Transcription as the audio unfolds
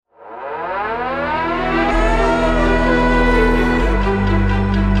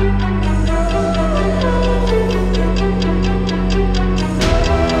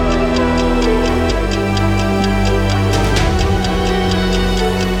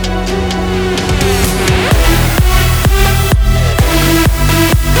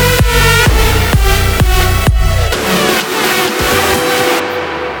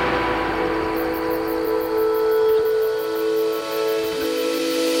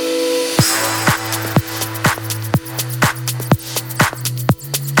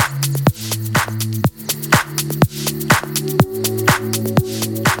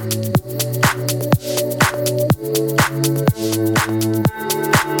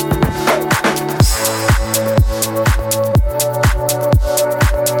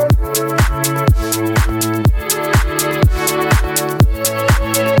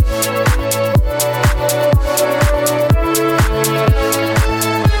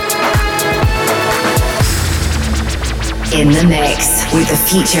In the mix with the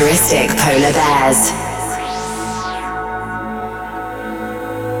futuristic polar bears.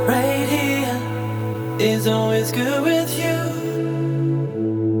 Right here is always good with you.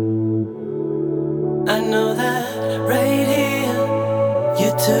 I know that right here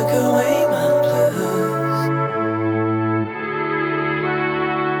you took away my blues.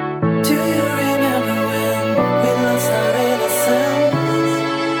 Do you remember when we lost our innocence?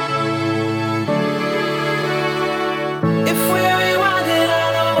 If we rewind it, I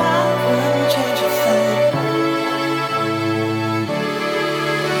know I wouldn't change a thing.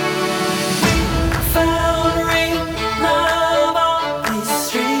 Found real love on these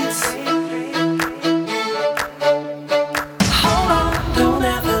streets. Hold on, don't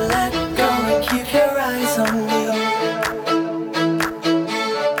ever let go and keep your eyes on me.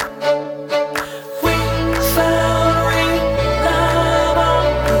 We found real love on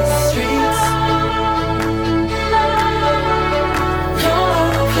these streets. Your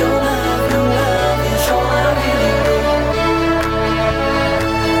love, your love, your love is all I really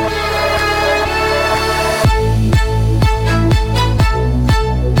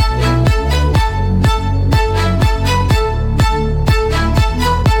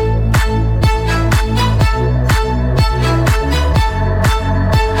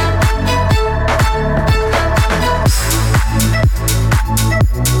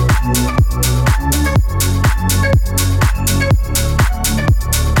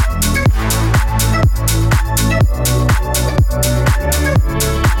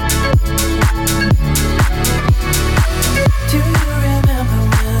Do you remember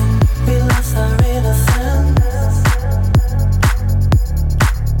when we lost our innocence?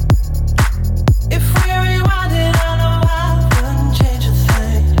 If we rewind it, I know I wouldn't change a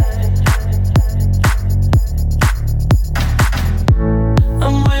thing.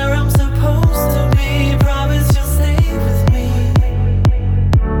 I'm where I'm supposed to be. Promise you'll stay with me.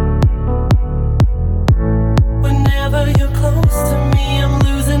 Whenever you're close to me, I'm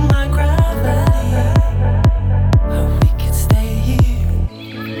losing my gravity. Or we could stay here.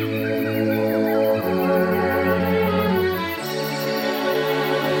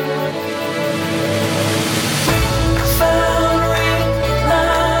 Found real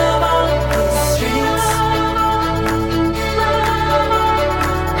love on these streets.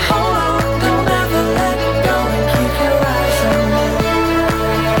 Hold on, don't ever let go and keep your eyes on me.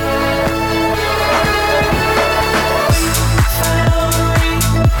 Found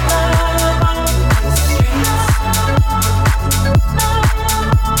real love on these streets.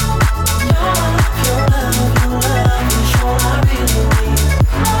 Your love, your love is all I really need.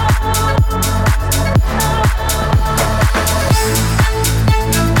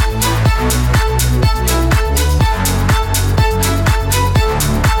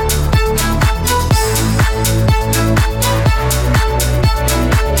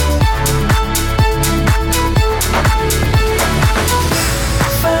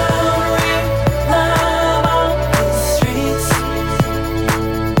 Found real love on these streets.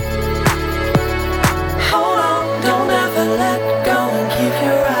 Hold on, don't ever let go and keep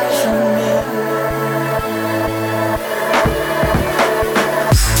your eyes on me.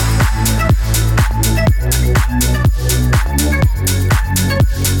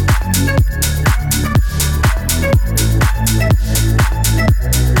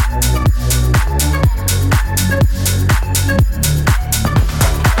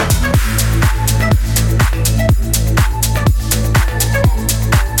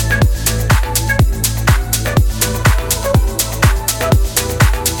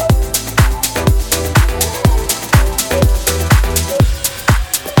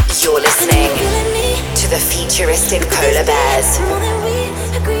 You're listening to the futuristic polar bears. More than we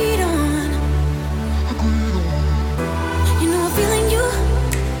agreed on. You know I'm feeling you,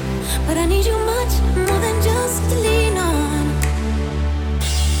 but I need you much more than just to lean on.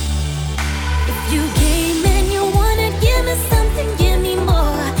 If you came and you wanna give me something, give me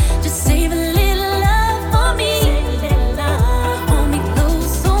more. Just save a little love for me. Hold me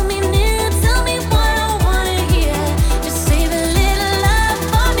close, hold me near, tell me what I wanna hear. Just save a little love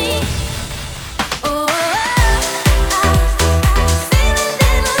for me. Oh, save a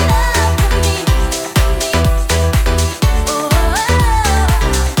little love for me. Oh,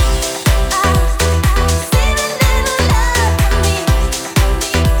 save a little love for me.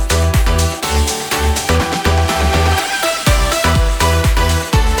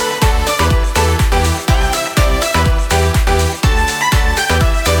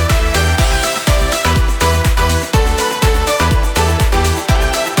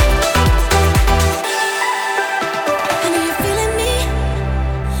 I know you're feeling me,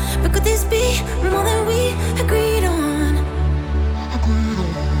 but could this be more than we agreed on?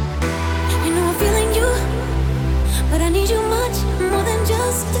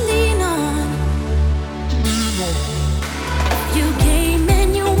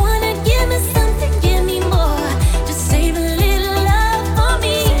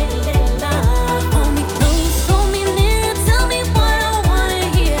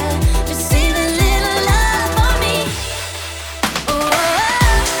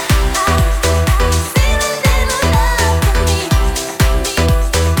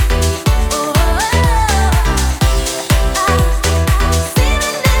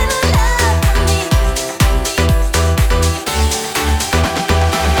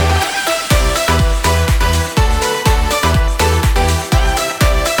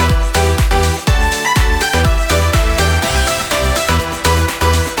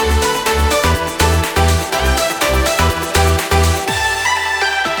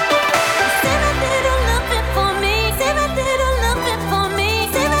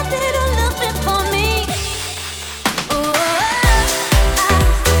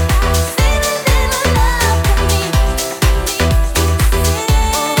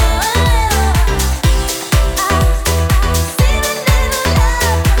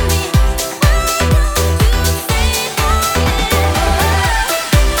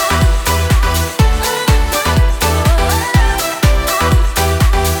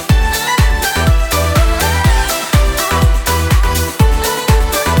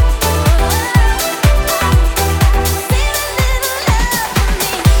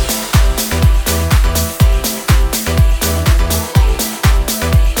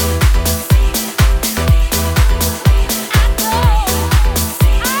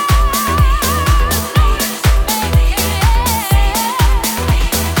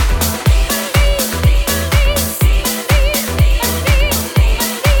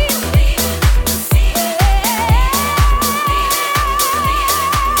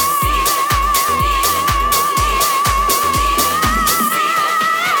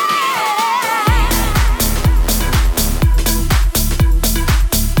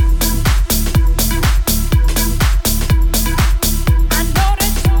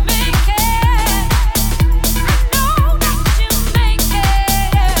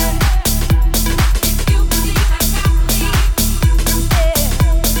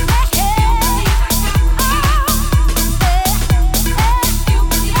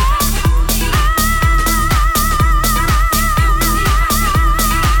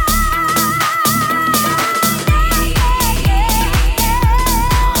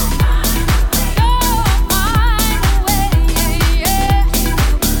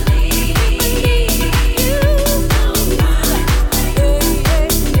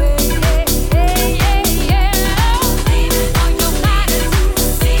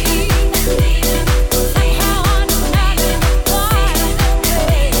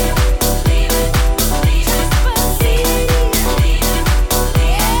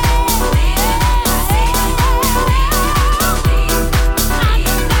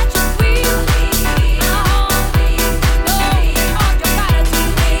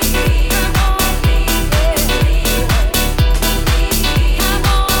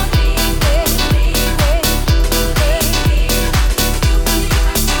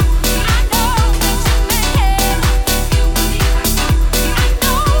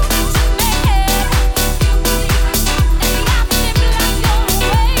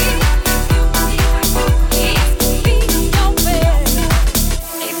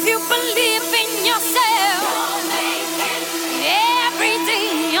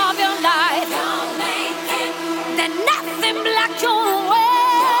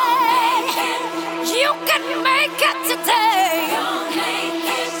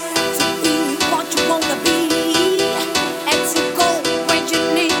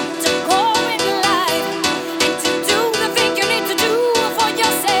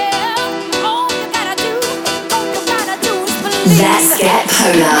 Let's get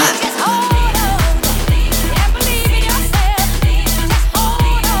polar.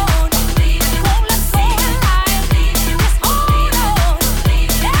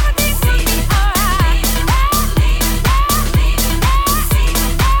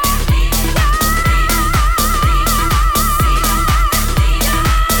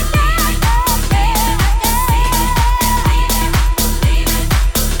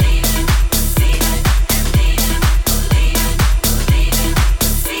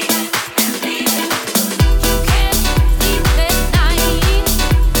 See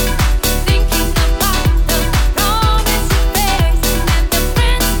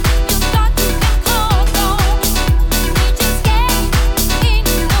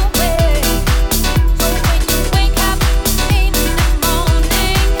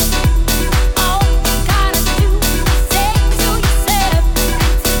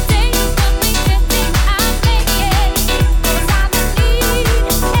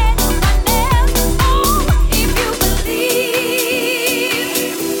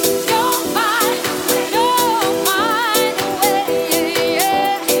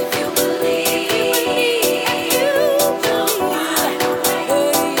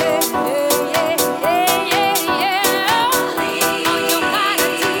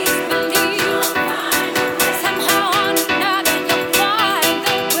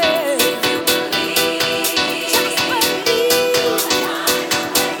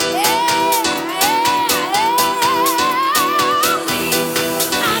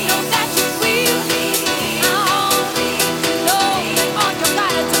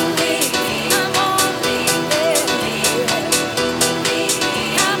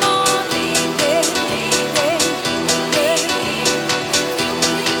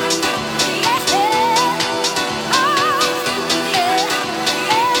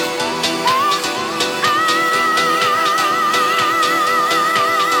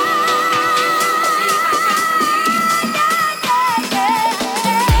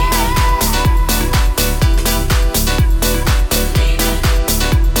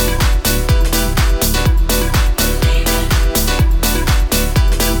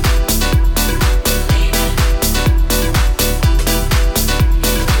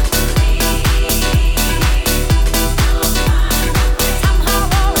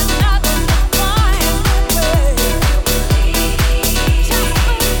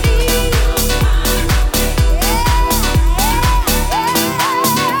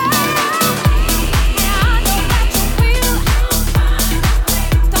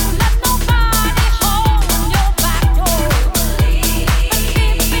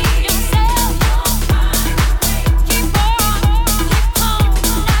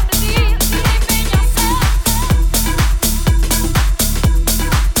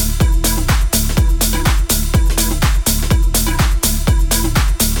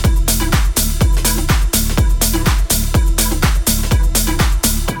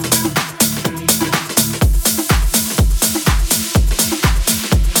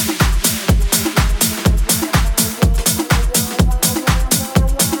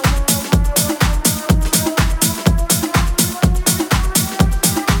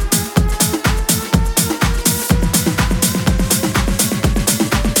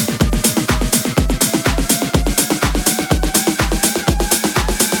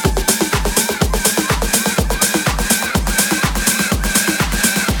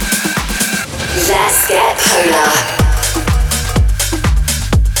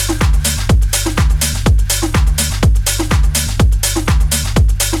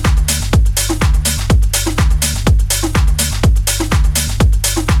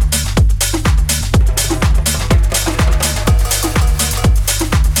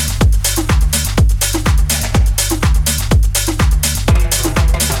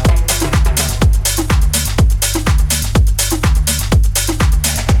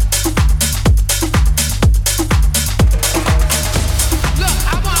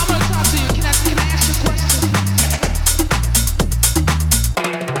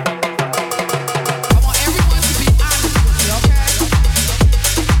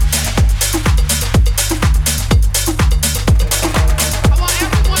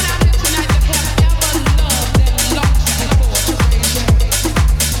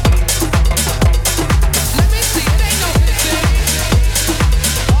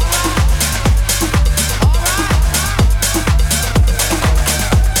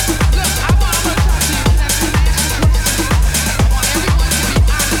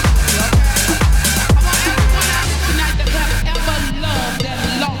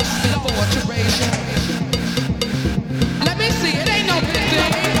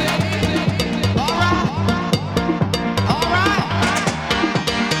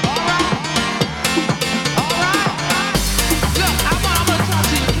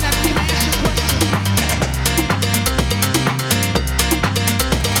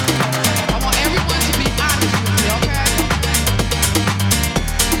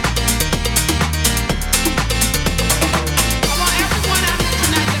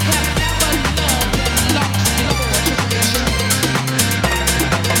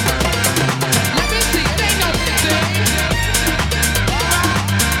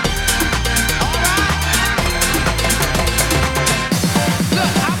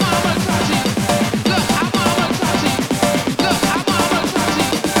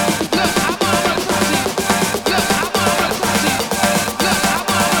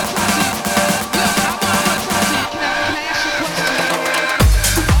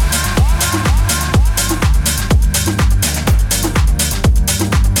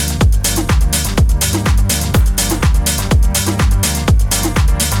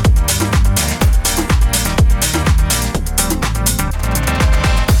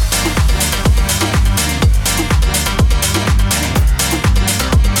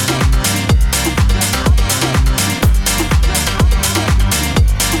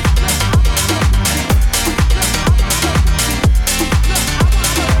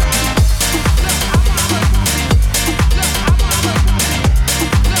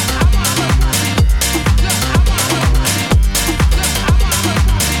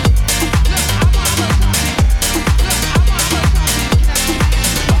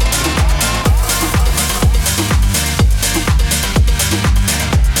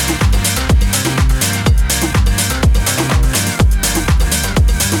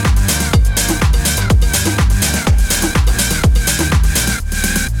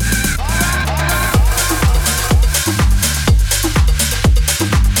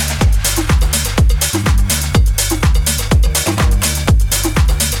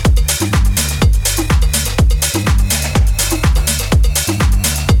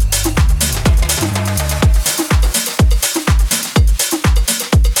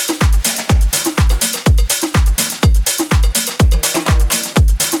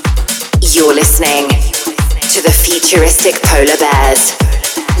You're listening to the Futuristic Polar Bears.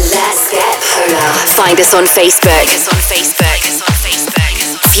 Let's get polar. Find us on Facebook.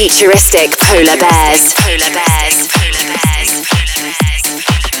 Futuristic Polar Bears.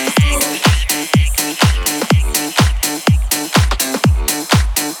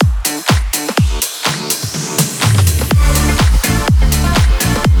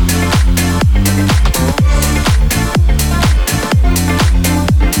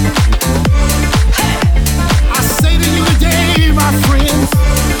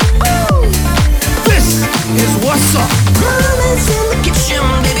 What's up? Mama's in the kitchen,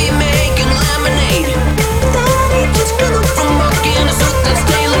 baby, making lemonade. Daddy just got up from work in a suit that's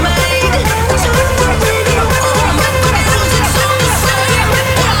tailor-made. Turn the radio on, but the music's on the same.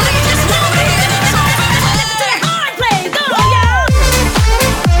 Well, I just wanna hear the trumpet play. Hard play, go, y'all.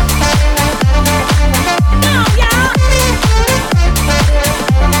 Go, y'all.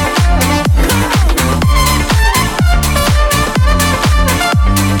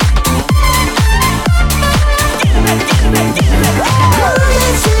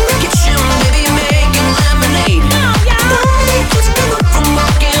 Mama's in the kitchen, baby, making lemonade. Daddy just got up from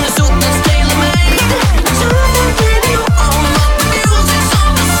work in a suit that's tailor-made. Turn the radio on, but the music's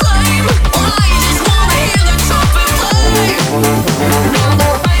on the same. Well, I just wanna hear the trumpet play. Now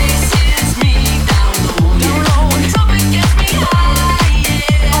the bass hits me down low. The trumpet gets me high,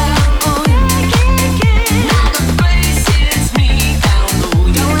 yeah. Now the bass hits me down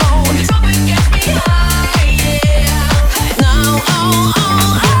low. The trumpet gets me high, yeah. Now,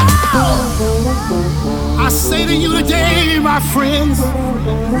 I say to you today, my friends,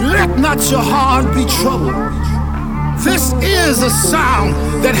 let not your heart be troubled. This is a sound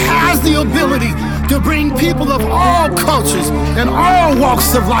that has the ability to bring people of all cultures and all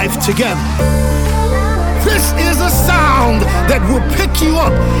walks of life together. This is a sound that will pick you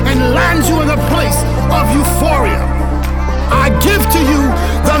up and land you in a place of euphoria. I give to you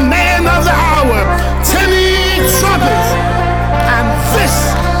the man of the hour, Timmy Trumpet, and this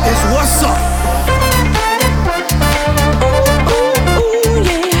is what's up.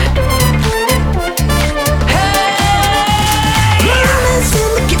 Mama's in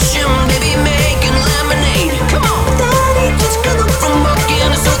the kitchen, baby, making lemonade. Come on, Daddy just got up from work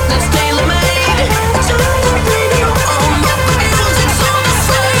in a suit that's tailor-made. Turn the radio on, but the music's on the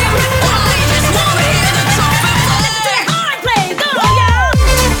same. Well, I just wanna hear the trumpet play. Hard play, go, y'all.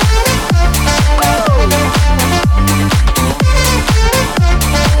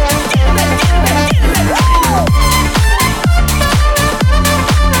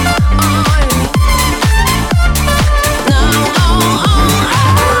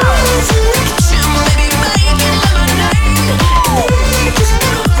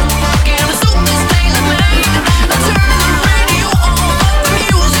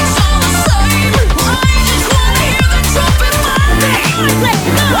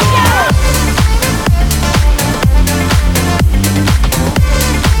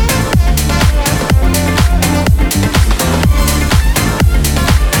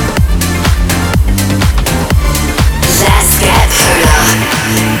 Let's get polar.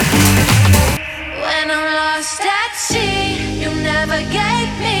 When I'm lost at sea, you never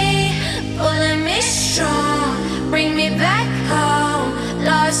gave me, pulling me strong, bring me back home.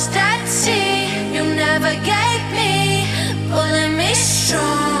 Lost at sea, you never gave me, pulling me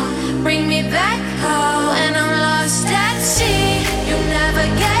strong, bring me back home. When I'm lost at sea, you never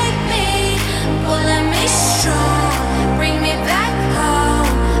gave me, pulling me strong, bring me back home.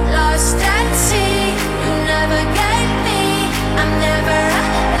 Lost at sea, you never gave me, I'm never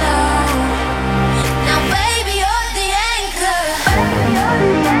alone. Now, baby, you're the anchor. Baby, you're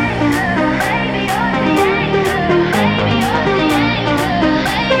the anchor. Baby, you're the anchor. Baby, you're the anchor.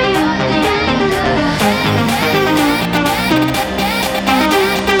 Baby, you're the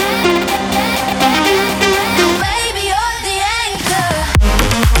anchor.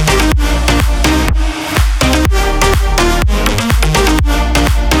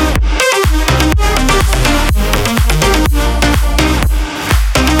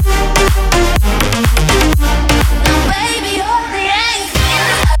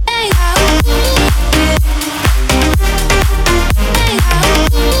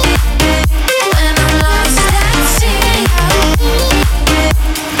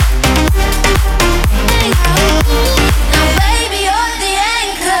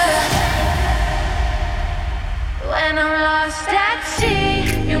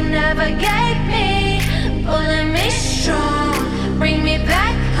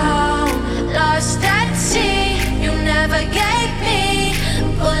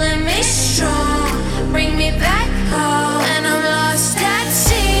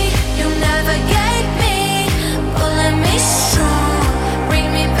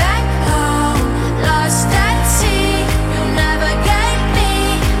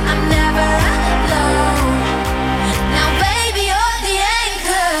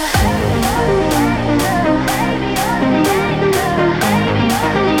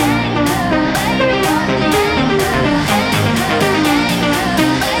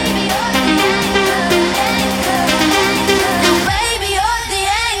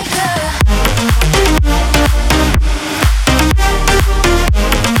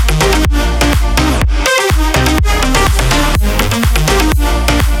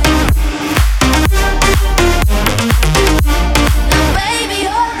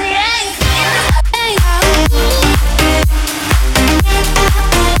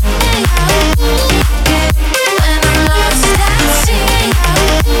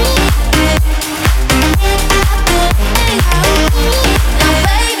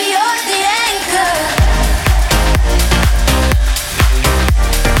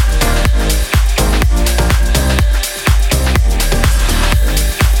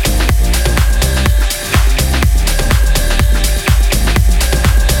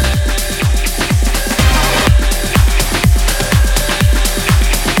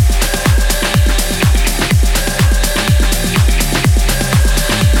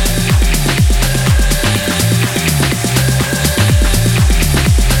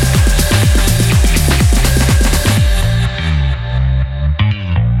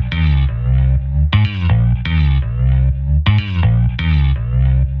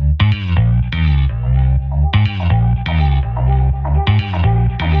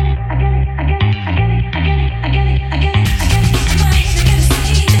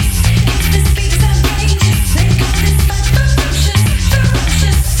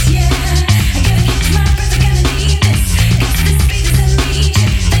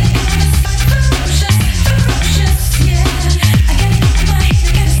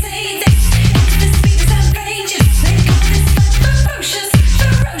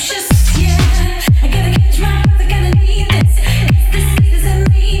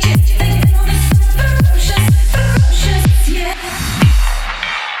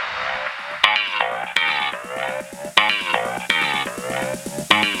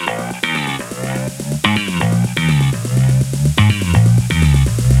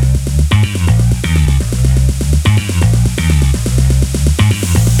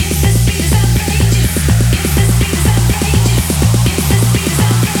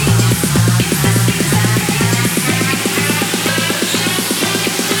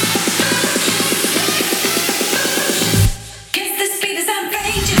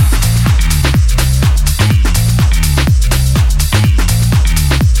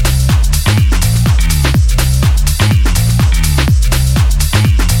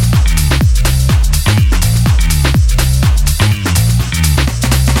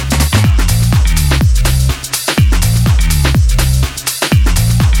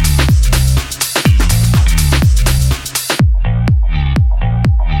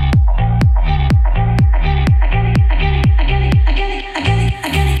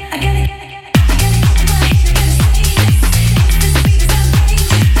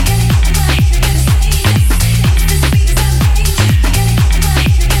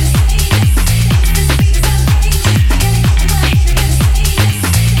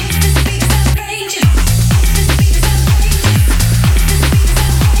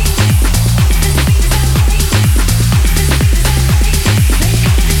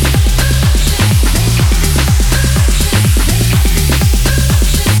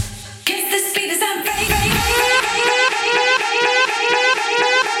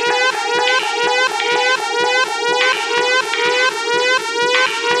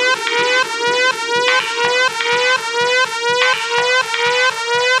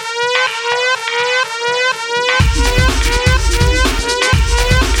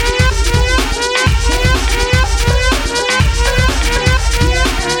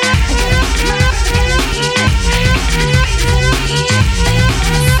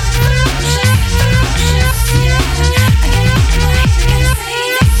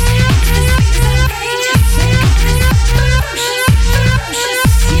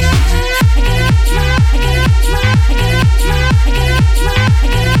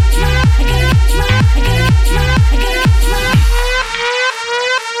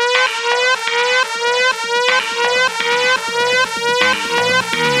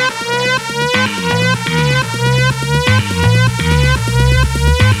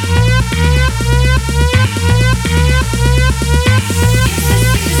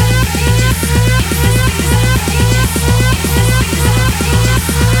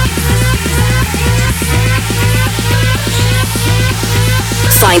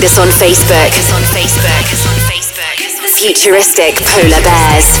 Find us on Facebook. Futuristic Polar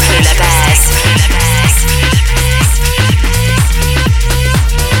Bears.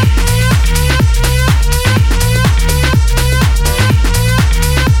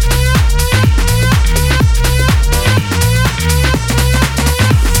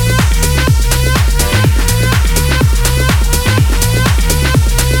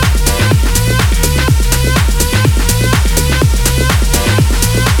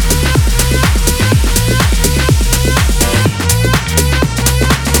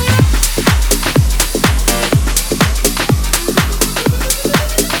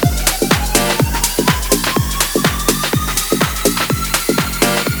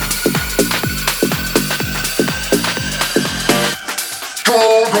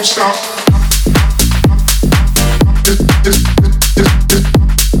 Don't stop.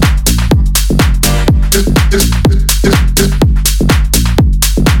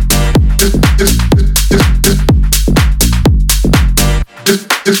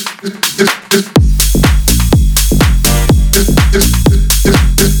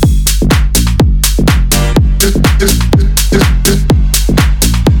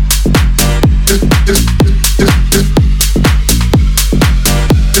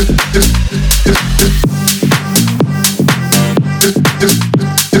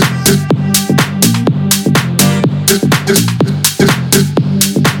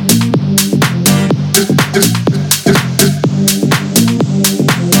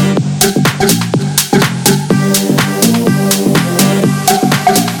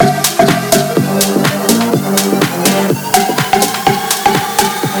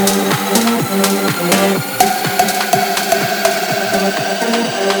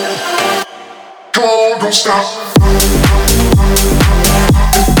 Don't stop.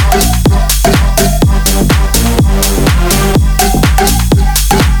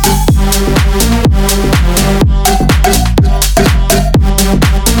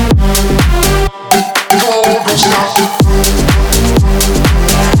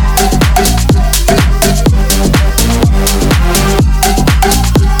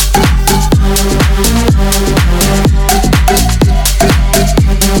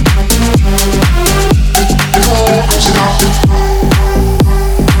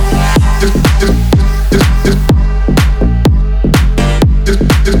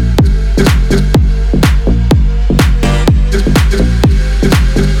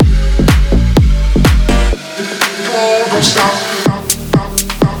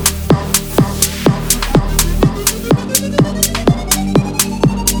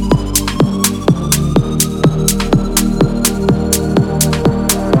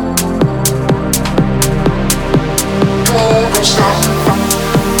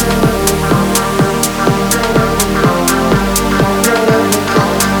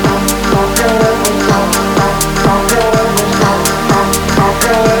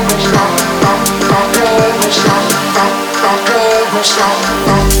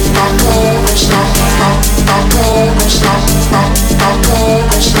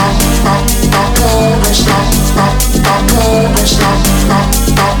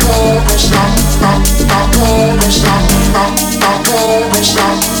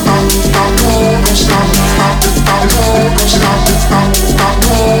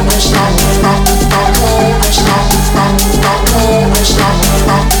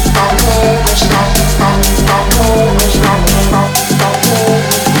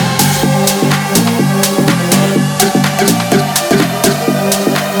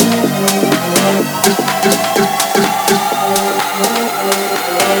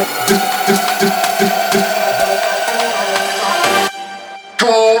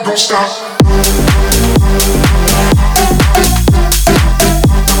 Don't stop.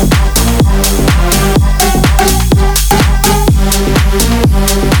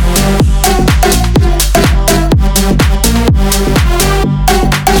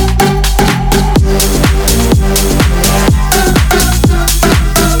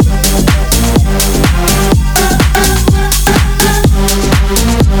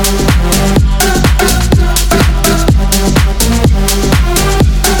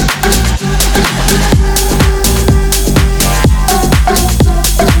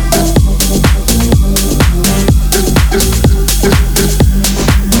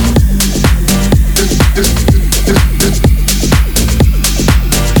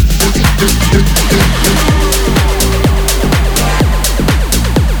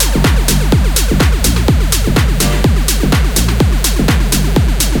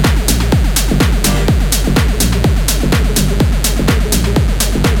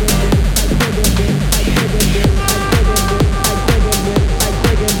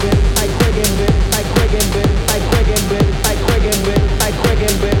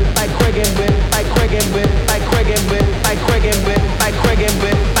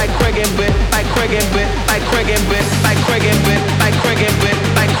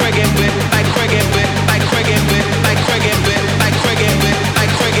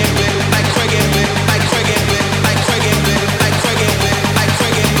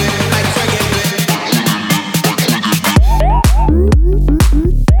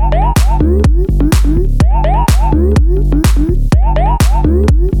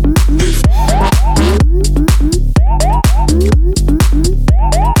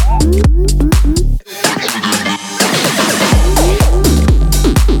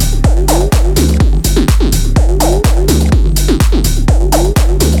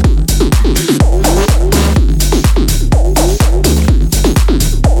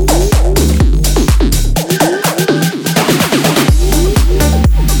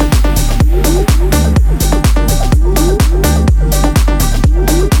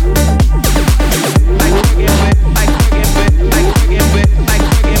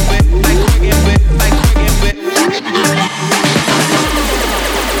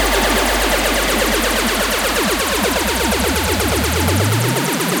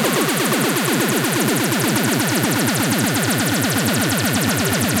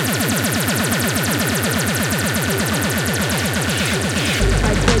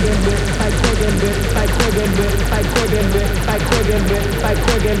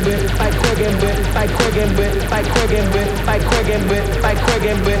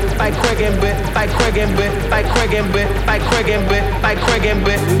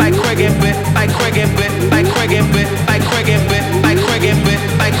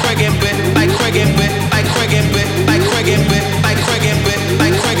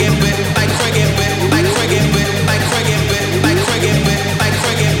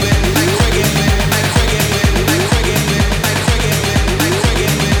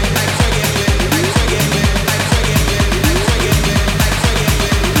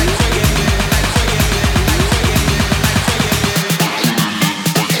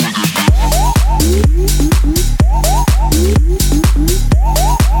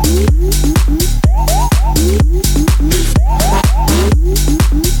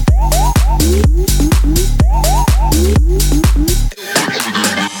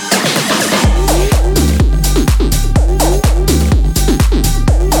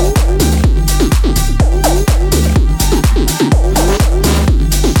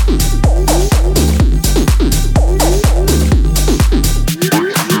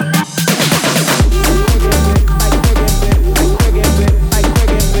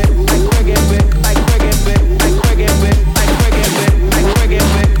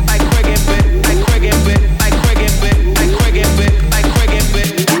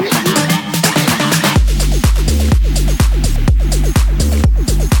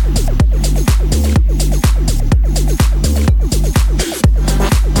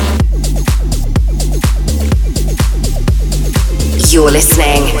 You're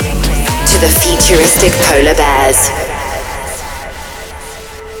listening to the Futuristic Polar Bears.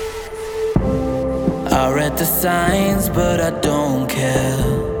 I read the signs, but I don't care.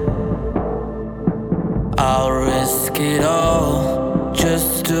 I'll risk it all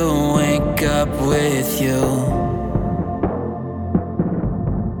just to wake up with you.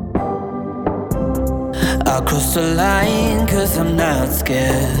 I'll cross the line 'cause I'm not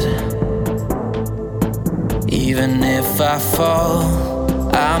scared. Even if I fall,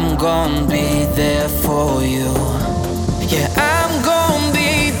 I'm gonna be there for you. Yeah, I'm gonna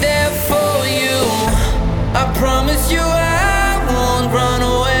be there for you. I promise you I won't run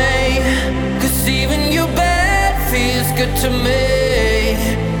away. 'Cause even your bed feels good to me.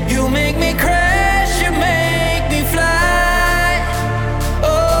 You make me crash, you make me fly.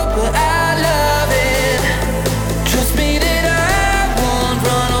 Oh, but I love it. Trust me that I won't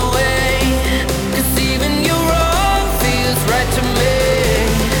run away. 'Cause even your wrong feels right to me.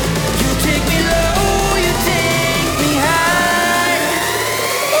 You take me low, you take me high.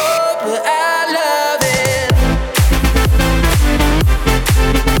 Oh, but I love it.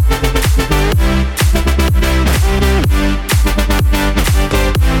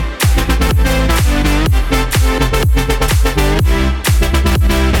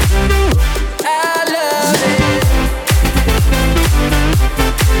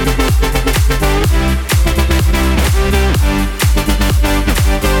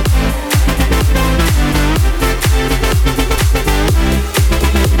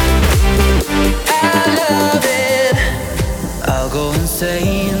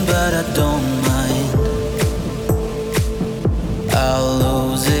 Insane, but I don't mind. I'll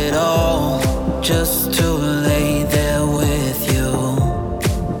lose it all just to lay there with you.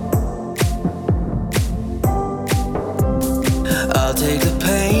 I'll take the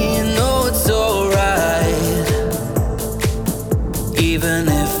pain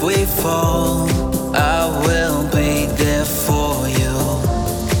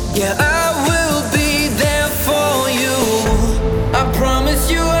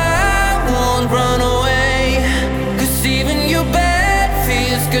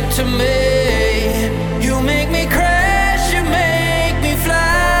to me. You make me crash, you make me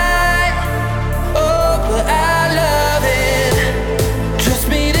fly. Oh, but I love it. Trust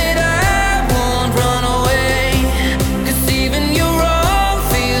me that I won't run away. 'Cause even your wrong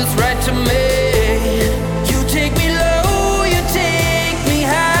feels right to me. You take me low, you take me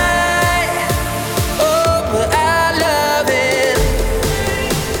high. Oh, but I love it.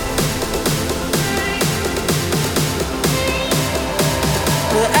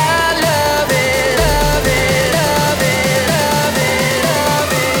 But I love it, love it, love it, love it,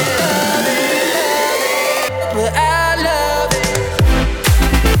 love it, love it, love it. But I love it.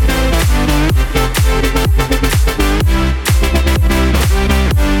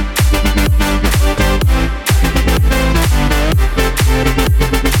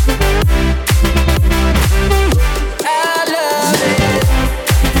 I love it.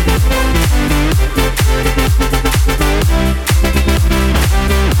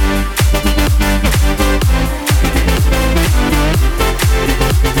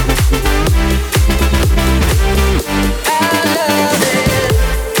 I love it.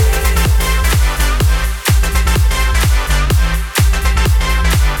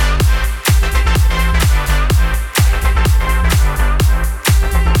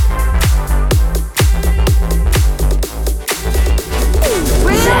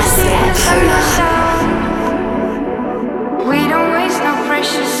 Let's get polar. We don't waste no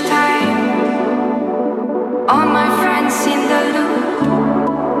precious time. All my friends in the loop,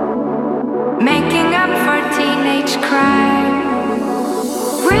 making up for teenage crime.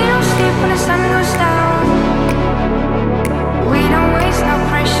 We don't sleep when the sun goes down. We don't waste no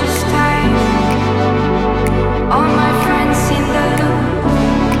precious time. All my friends in the loop,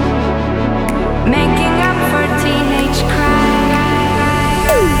 making up for teenage crime.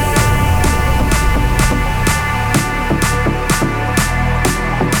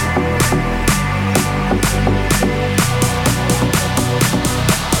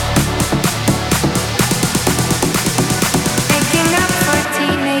 Making up for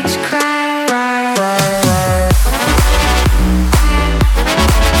teenage crime.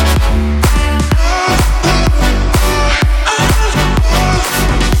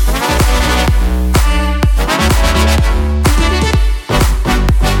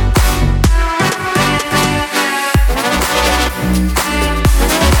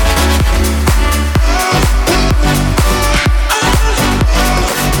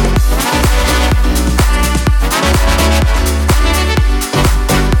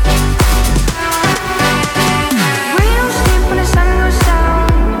 We don't sleep when the sun goes down.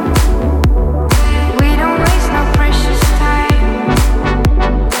 We don't waste no precious time.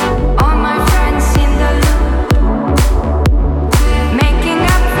 All my friends in the loop, making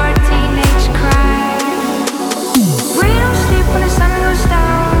up for teenage crime. We don't sleep when the sun goes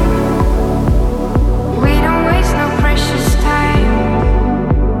down. We don't waste no precious time.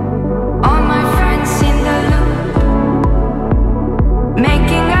 All my friends in the loop,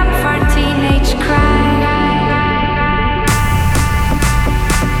 making up for teenage crime.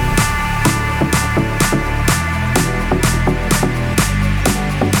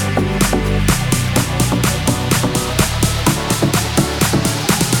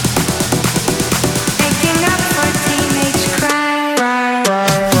 Making up for teenage crime.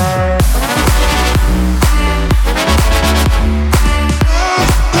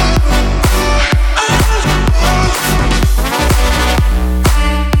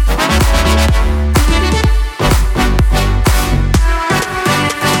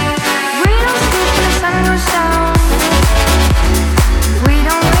 We don't sleep when the sun goes down. We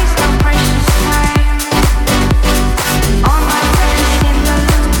don't waste no precious time. All my friends in the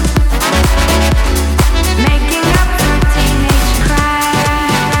loop, making up for teenage crime.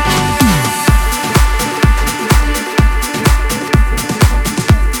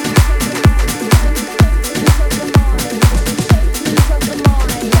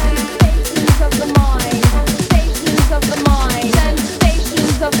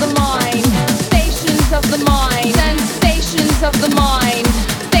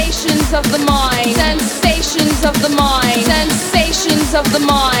 Sensations of the mind, sensations of the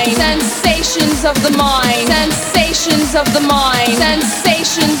mind, sensations of the mind, sensations of the mind,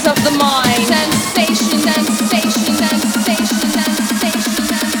 sensations of the mind, sensation, sensation, sensation, sensation, sensation,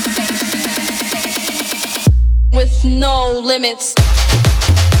 with no limits.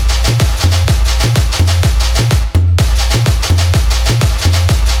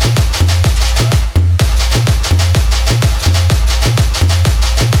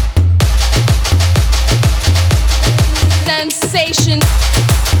 Sensation.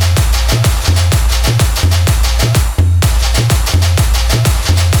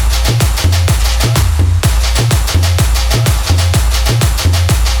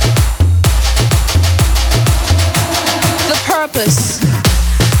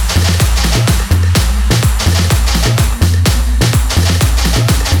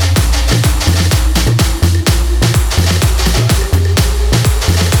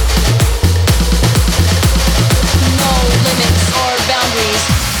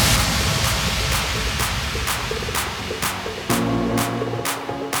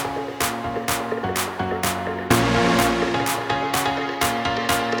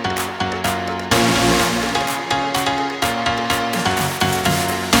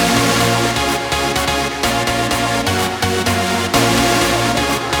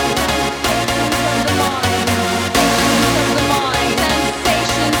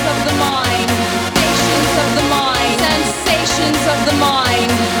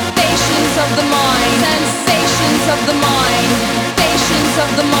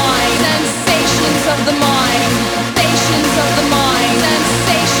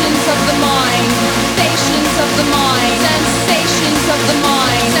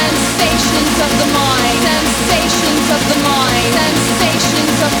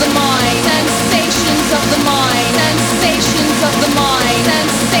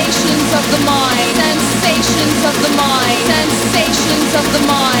 the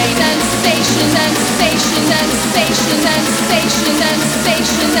mind. Sensation, sensation, sensation, sensation,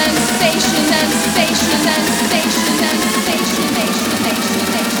 sensation, sensation, sensation, sensation, sensation,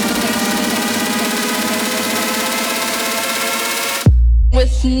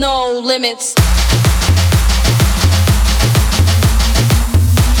 with no limits.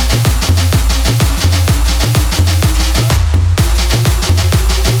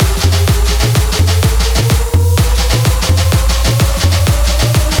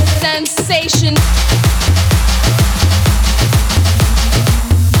 Sensation.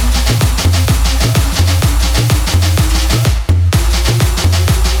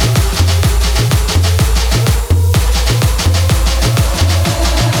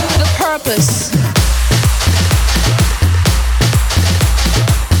 The purpose.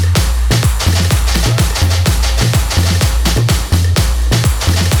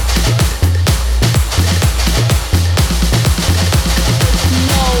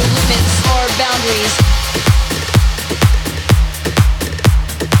 Boundaries.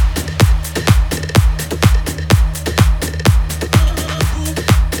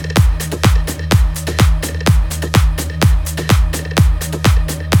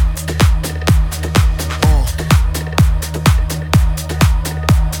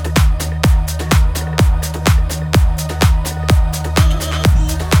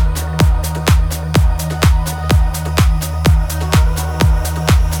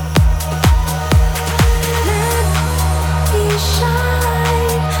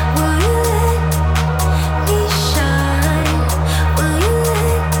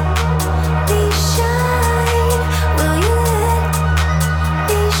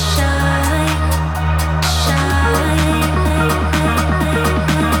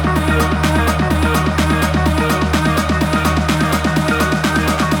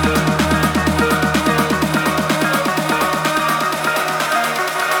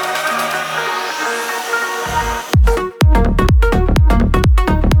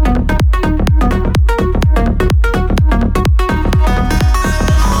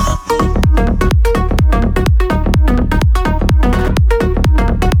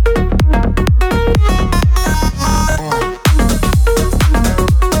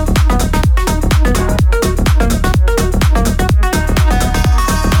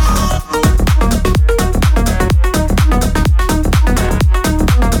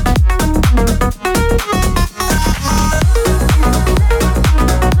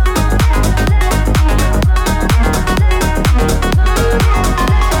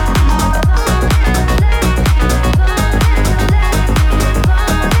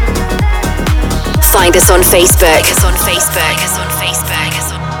 Find us on Facebook.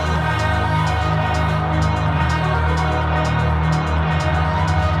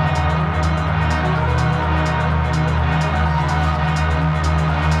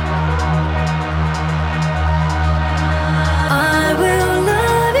 I will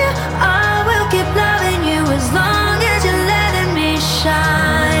love you, I will keep loving you as long as you're letting me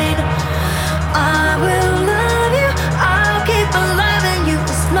shine. I will love you, I'll keep on loving you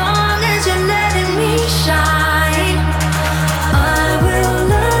as long as you're letting me shine.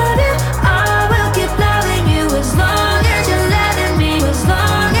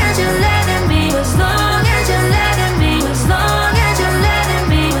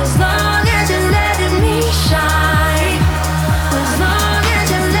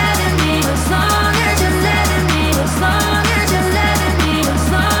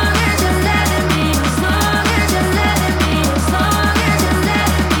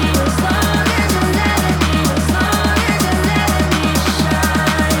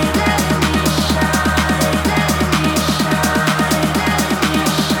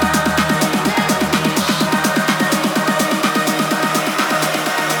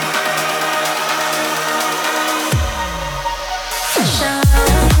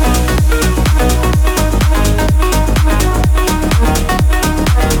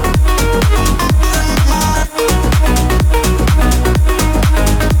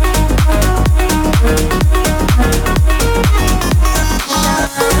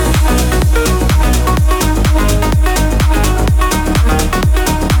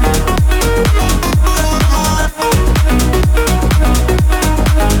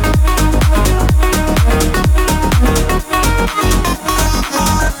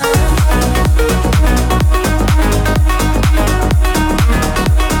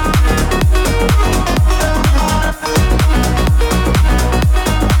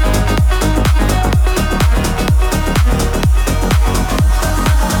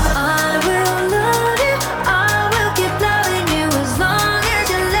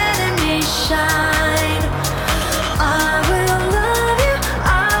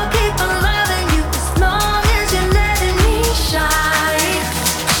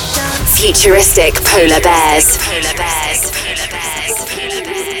 Futuristic polar bears.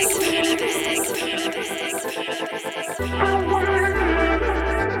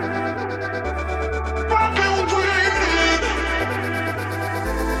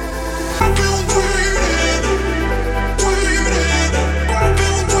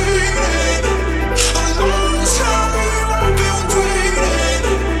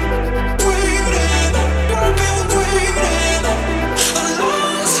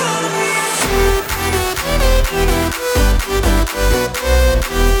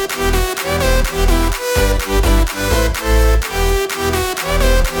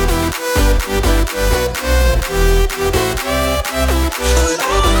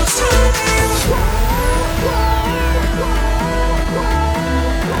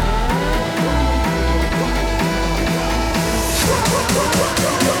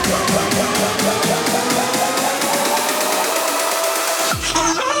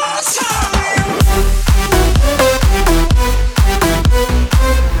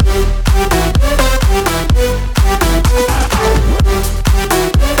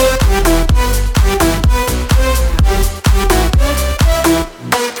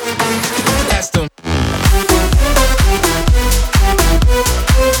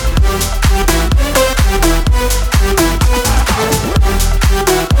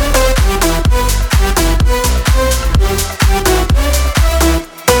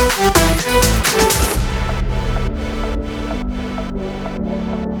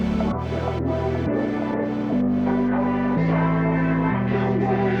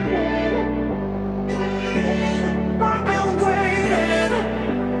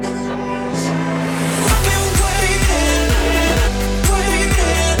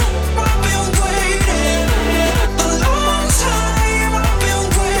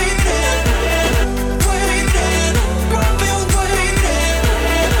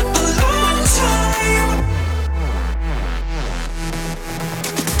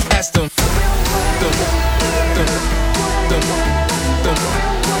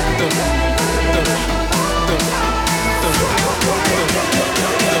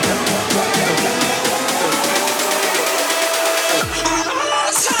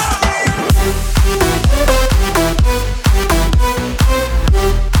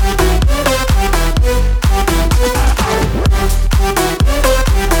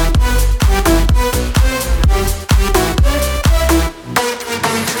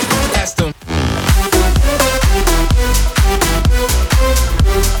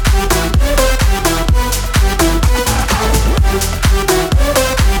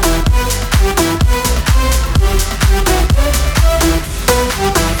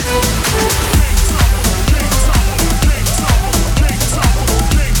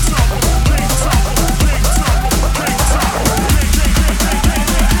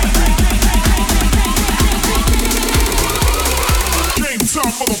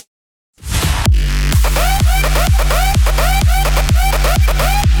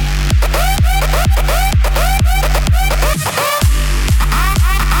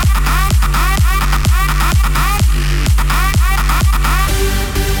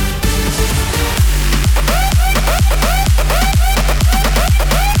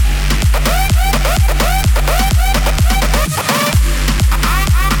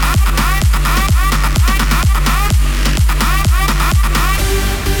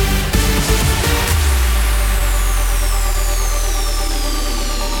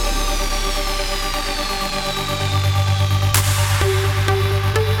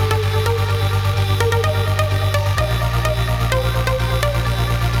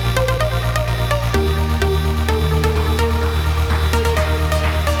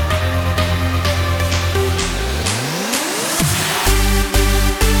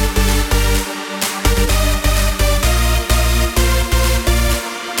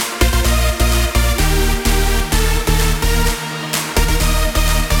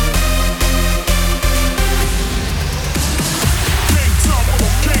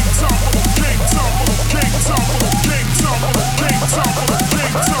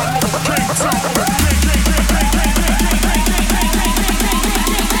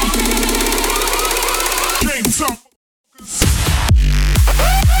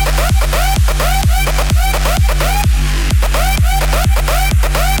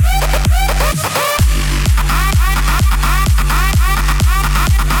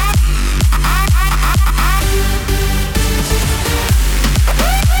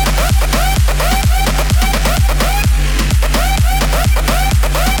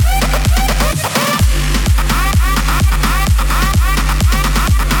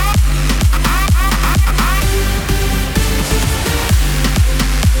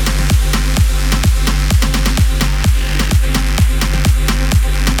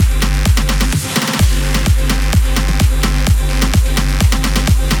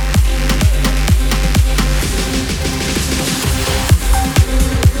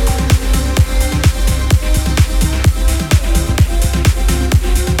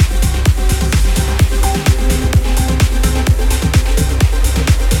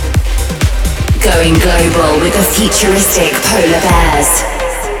 Going global with the futuristic polar bears.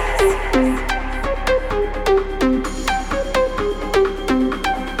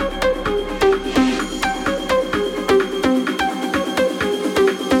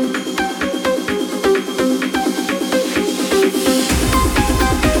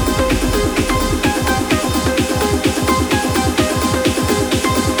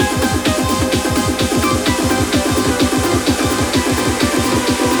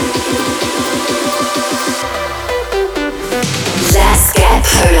 Let's get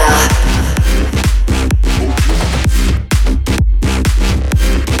polar.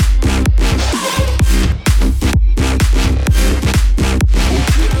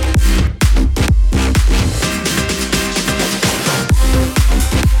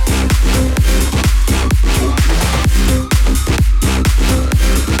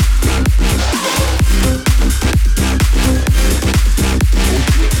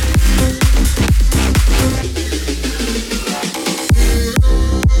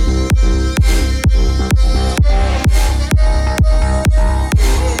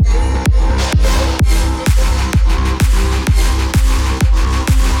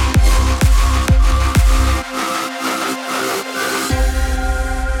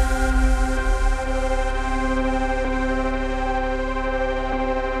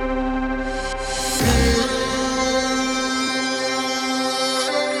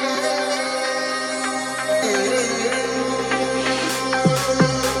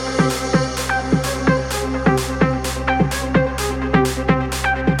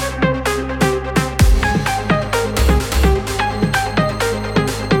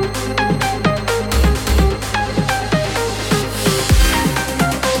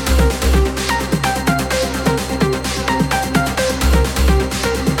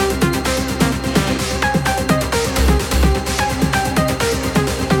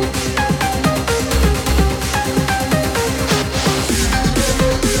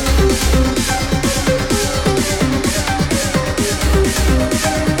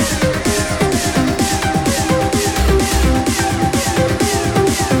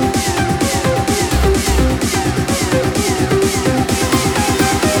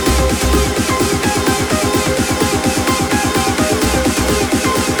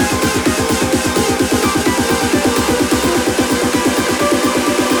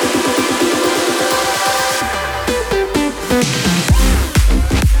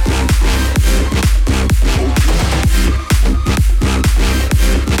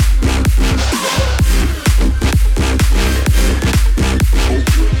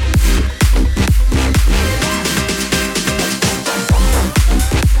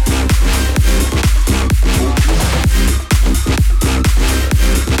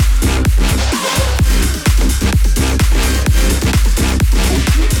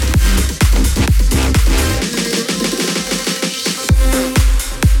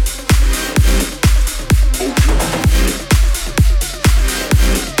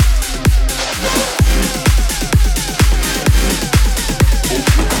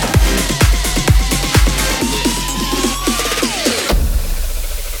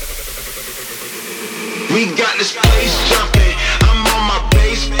 We got this place jumping, I'm on my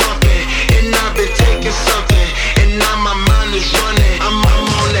bass bumping, and I've been taking something, and now my mind is running. I'm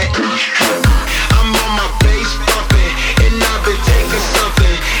on that. I'm on my bass bumping, and I've been taking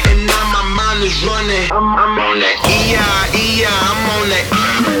something, and now my mind is running. I'm on that. I'm on that.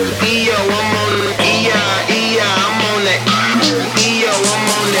 I'm on I'm on that. I'm on that.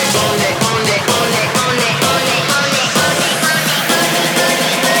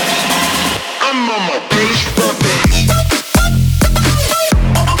 I'm on my bass bumping.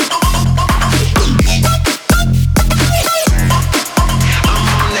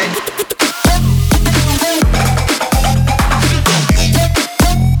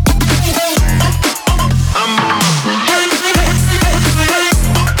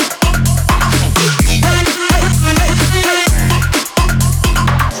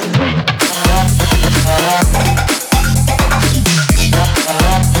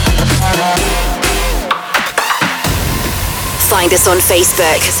 Find us on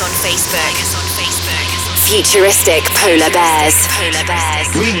Facebook. Futuristic Polar Bears.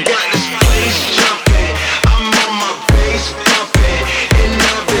 We got this place jumping. I'm on my bass bumping, and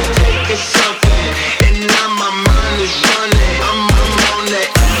I've been taking something, and now my mind is running. I'm on that.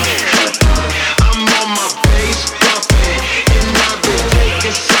 I'm on my bass bumping, and I've been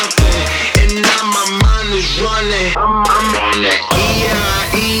taking something, and now my mind is running. I'm on that. I'm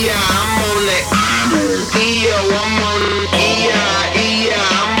on that. I'm on I'm on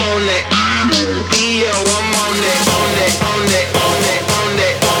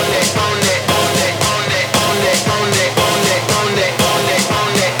that.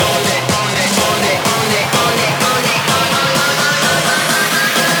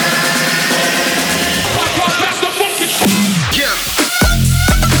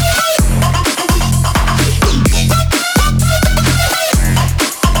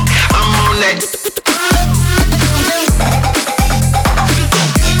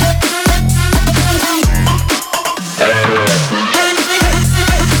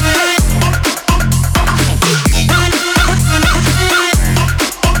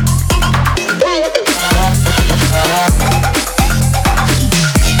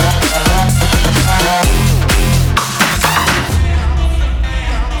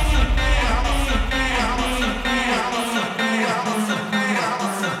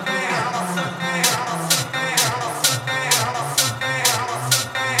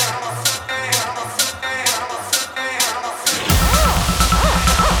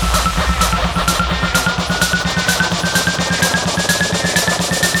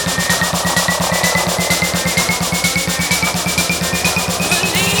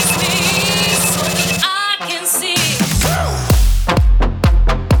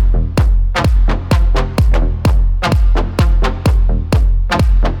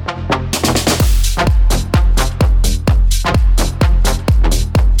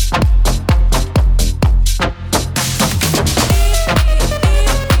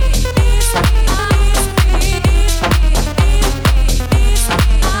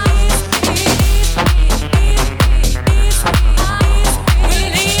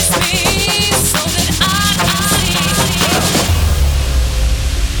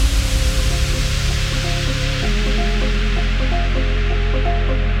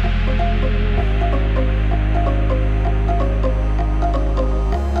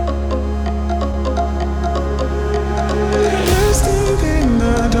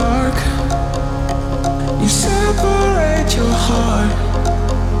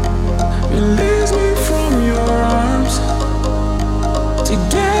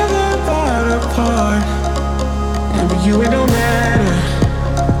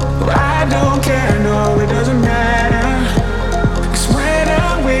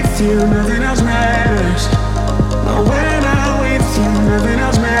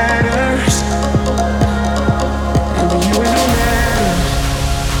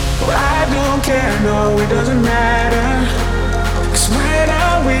 care, no, it doesn't matter. 'Cause when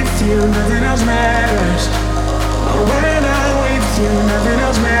I'm with you, nothing else matters. Oh, when I'm with you, nothing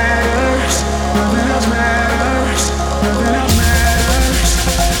else matters. Nothing else matters. Nothing else matters.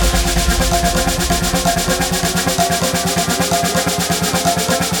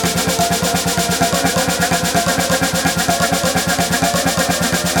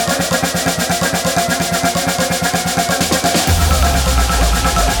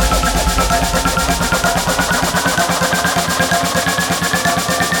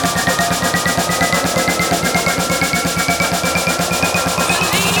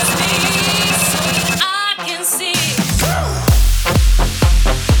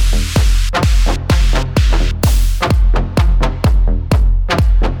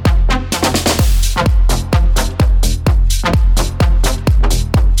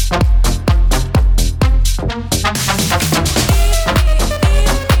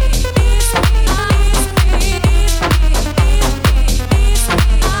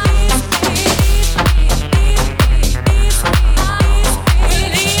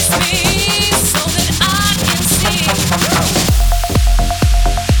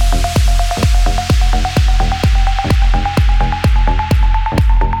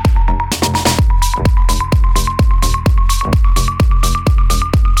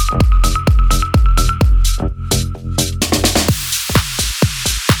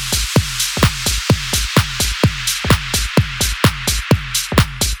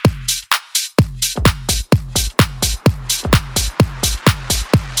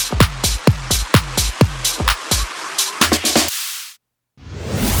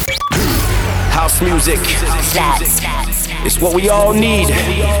 Music. It's what we all need.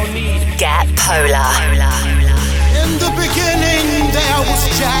 Get polar. In the beginning there was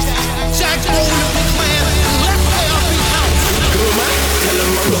Jack. Jack owned a big man. Let there be house.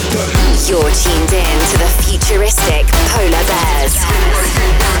 You're tuned in to the futuristic Polar Bears.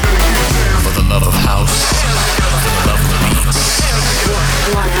 For the love of house, for the love of beats.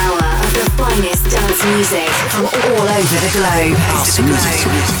 1 hour of the finest dance music from all over the globe. House music.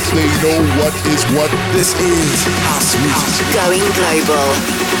 They know what is what. This is house music. Going global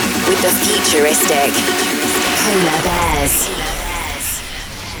with the futuristic Polar Bears.